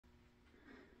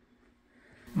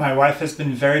My wife has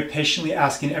been very patiently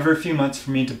asking every few months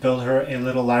for me to build her a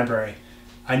little library.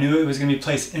 I knew it was going to be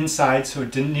placed inside, so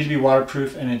it didn't need to be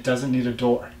waterproof and it doesn't need a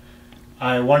door.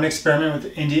 I wanted to experiment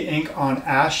with India ink on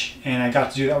ash, and I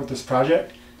got to do that with this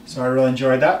project, so I really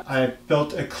enjoyed that. I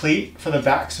built a cleat for the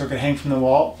back so it could hang from the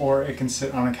wall or it can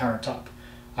sit on a countertop.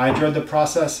 I enjoyed the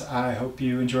process. I hope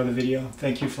you enjoy the video.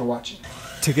 Thank you for watching.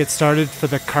 To get started, for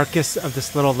the carcass of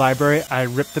this little library, I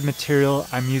ripped the material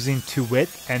I'm using to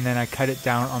width and then I cut it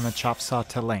down on the chop saw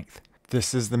to length.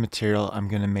 This is the material I'm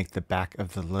going to make the back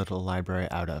of the little library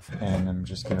out of. And I'm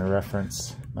just going to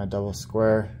reference my double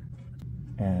square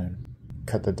and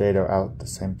cut the dado out the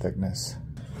same thickness.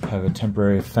 I have a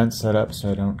temporary fence set up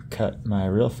so I don't cut my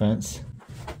real fence.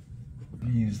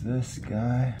 Use this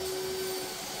guy.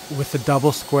 With the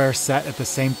double square set at the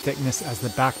same thickness as the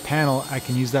back panel, I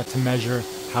can use that to measure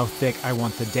how thick I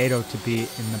want the dado to be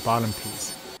in the bottom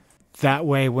piece. That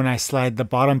way, when I slide the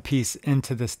bottom piece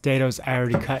into the dados I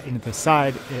already cut into the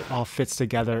side, it all fits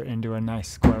together into a nice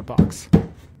square box.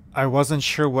 I wasn't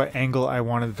sure what angle I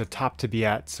wanted the top to be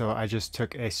at, so I just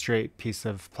took a straight piece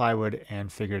of plywood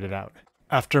and figured it out.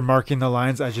 After marking the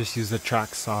lines, I just used a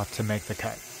track saw to make the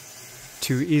cut.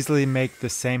 To easily make the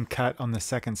same cut on the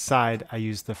second side, I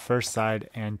used the first side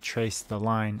and traced the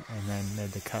line and then made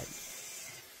the cut.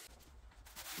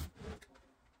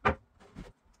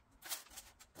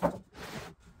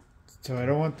 So I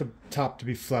don't want the top to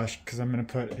be flush because I'm going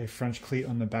to put a French cleat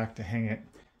on the back to hang it.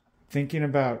 Thinking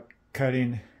about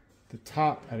cutting the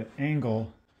top at an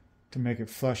angle to make it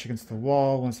flush against the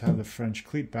wall once I have the French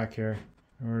cleat back here.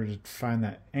 In order to find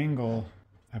that angle,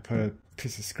 I put a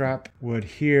piece of scrap wood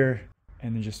here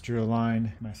and then just drew a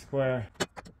line in my square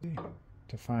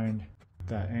to find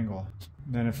that angle.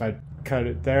 And then if I cut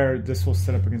it there, this will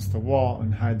sit up against the wall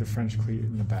and hide the French cleat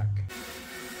in the back.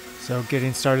 So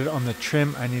getting started on the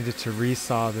trim, I needed to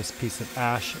resaw this piece of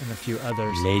ash and a few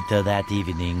others. Later that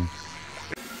evening.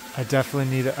 I definitely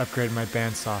need to upgrade my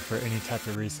bandsaw for any type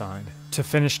of resawing. To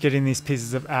finish getting these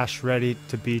pieces of ash ready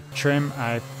to be trim,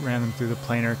 I ran them through the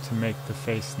planer to make the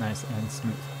face nice and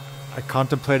smooth. I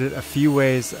contemplated a few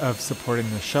ways of supporting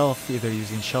the shelf, either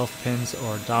using shelf pins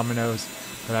or dominoes,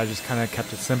 but I just kind of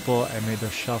kept it simple. I made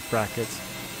those shelf brackets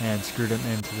and screwed them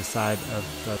into the side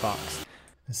of the box.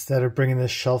 Instead of bringing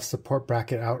this shelf support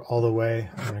bracket out all the way,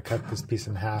 I'm going to cut this piece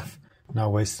in half,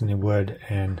 not waste any wood,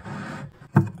 and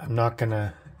I'm not going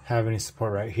to have any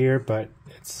support right here, but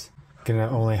it's going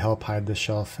to only help hide the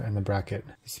shelf and the bracket.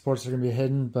 The supports are going to be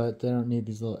hidden, but they don't need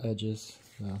these little edges,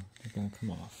 so they're going to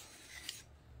come off.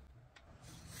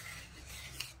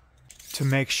 To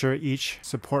make sure each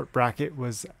support bracket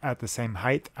was at the same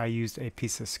height, I used a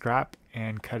piece of scrap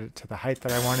and cut it to the height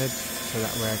that I wanted, so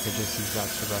that way I could just use that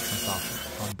to reference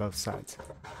off on both sides.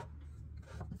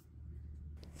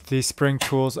 These spring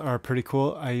tools are pretty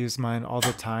cool. I use mine all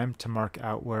the time to mark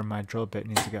out where my drill bit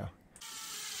needs to go.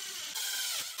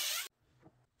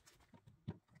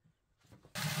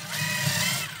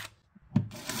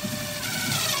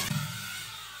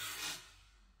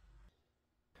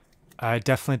 I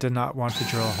definitely did not want to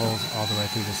drill holes all the way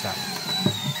through this out.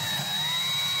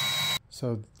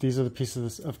 So these are the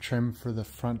pieces of trim for the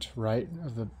front right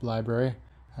of the library.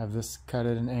 I have this cut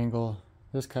at an angle,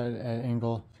 this cut at an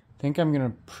angle. I think I'm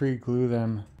going to pre-glue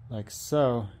them like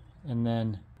so, and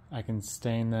then I can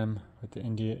stain them with the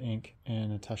India ink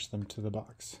and attach them to the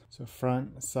box. So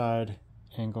front, side,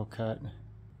 angle cut,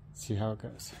 see how it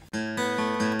goes.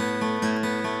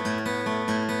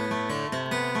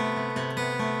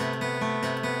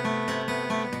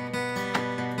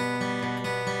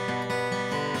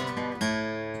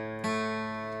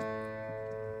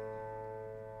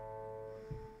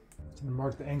 To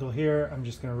mark the angle here, I'm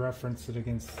just going to reference it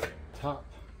against the top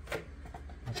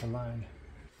like a line.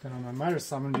 Then on my miter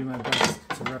saw, I'm going to do my best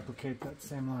to replicate that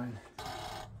same line.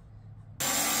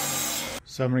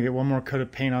 So I'm going to get one more coat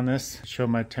of paint on this, show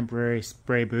my temporary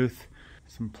spray booth,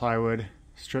 some plywood,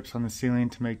 strips on the ceiling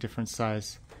to make different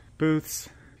size booths,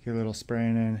 get a little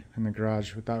spraying in the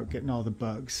garage without getting all the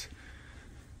bugs.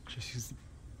 Just use the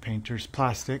painter's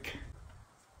plastic.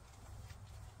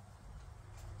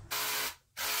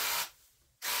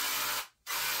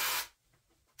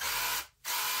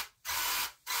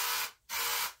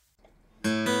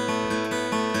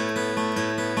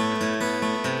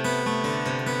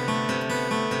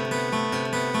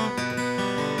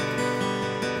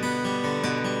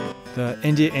 The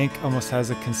India ink almost has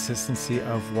a consistency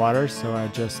of water, so I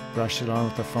just brush it on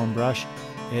with a foam brush.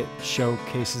 It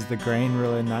showcases the grain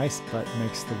really nice, but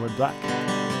makes the wood black.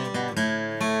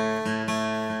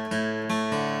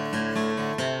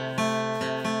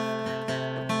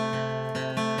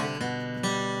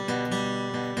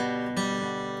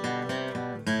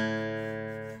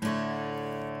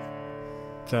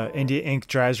 The India ink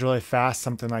dries really fast,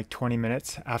 something like 20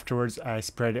 minutes. Afterwards, I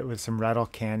sprayed it with some rattle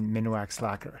can Minwax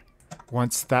Lacquer.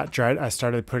 Once that dried, I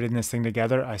started putting this thing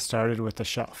together. I started with the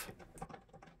shelf.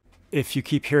 If you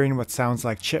keep hearing what sounds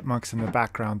like chipmunks in the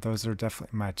background, those are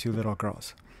definitely my two little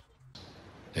girls.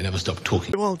 They never stop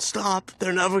talking. They won't stop.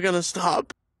 They're never gonna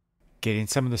stop. Getting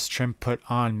some of this trim put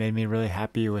on made me really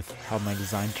happy with how my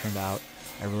design turned out.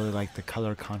 I really like the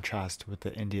color contrast with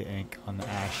the India ink on the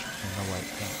ash and the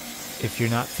white paint. If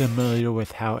you're not familiar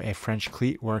with how a French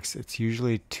cleat works, it's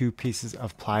usually two pieces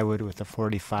of plywood with a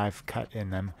 45 cut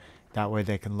in them. That way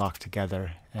they can lock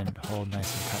together and hold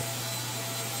nice and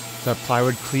tight. The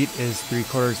plywood cleat is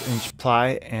 3/4 inch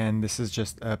ply, and this is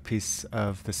just a piece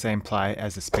of the same ply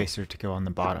as a spacer to go on the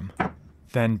bottom.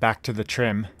 Then back to the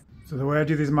trim. So the way I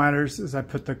do these miters is I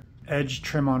put the edge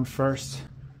trim on first,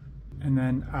 and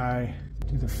then I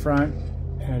do the front,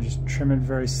 and I just trim it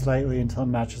very slightly until it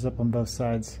matches up on both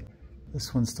sides.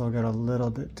 This one's still got a little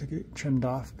bit to get trimmed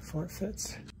off before it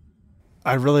fits.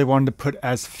 I really wanted to put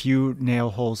as few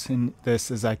nail holes in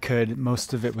this as I could.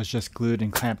 Most of it was just glued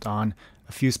and clamped on.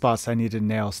 A few spots I needed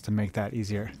nails to make that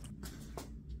easier.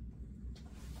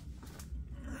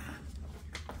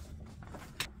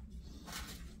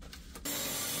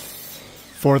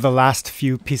 For the last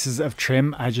few pieces of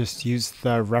trim, I just used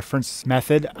the reference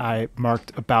method. I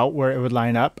marked about where it would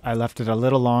line up. I left it a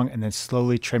little long and then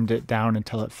slowly trimmed it down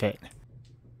until it fit.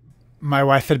 My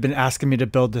wife had been asking me to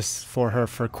build this for her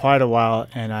for quite a while,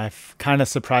 and I've kind of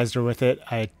surprised her with it.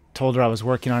 I told her I was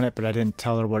working on it, but I didn't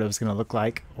tell her what it was going to look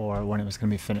like or when it was going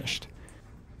to be finished.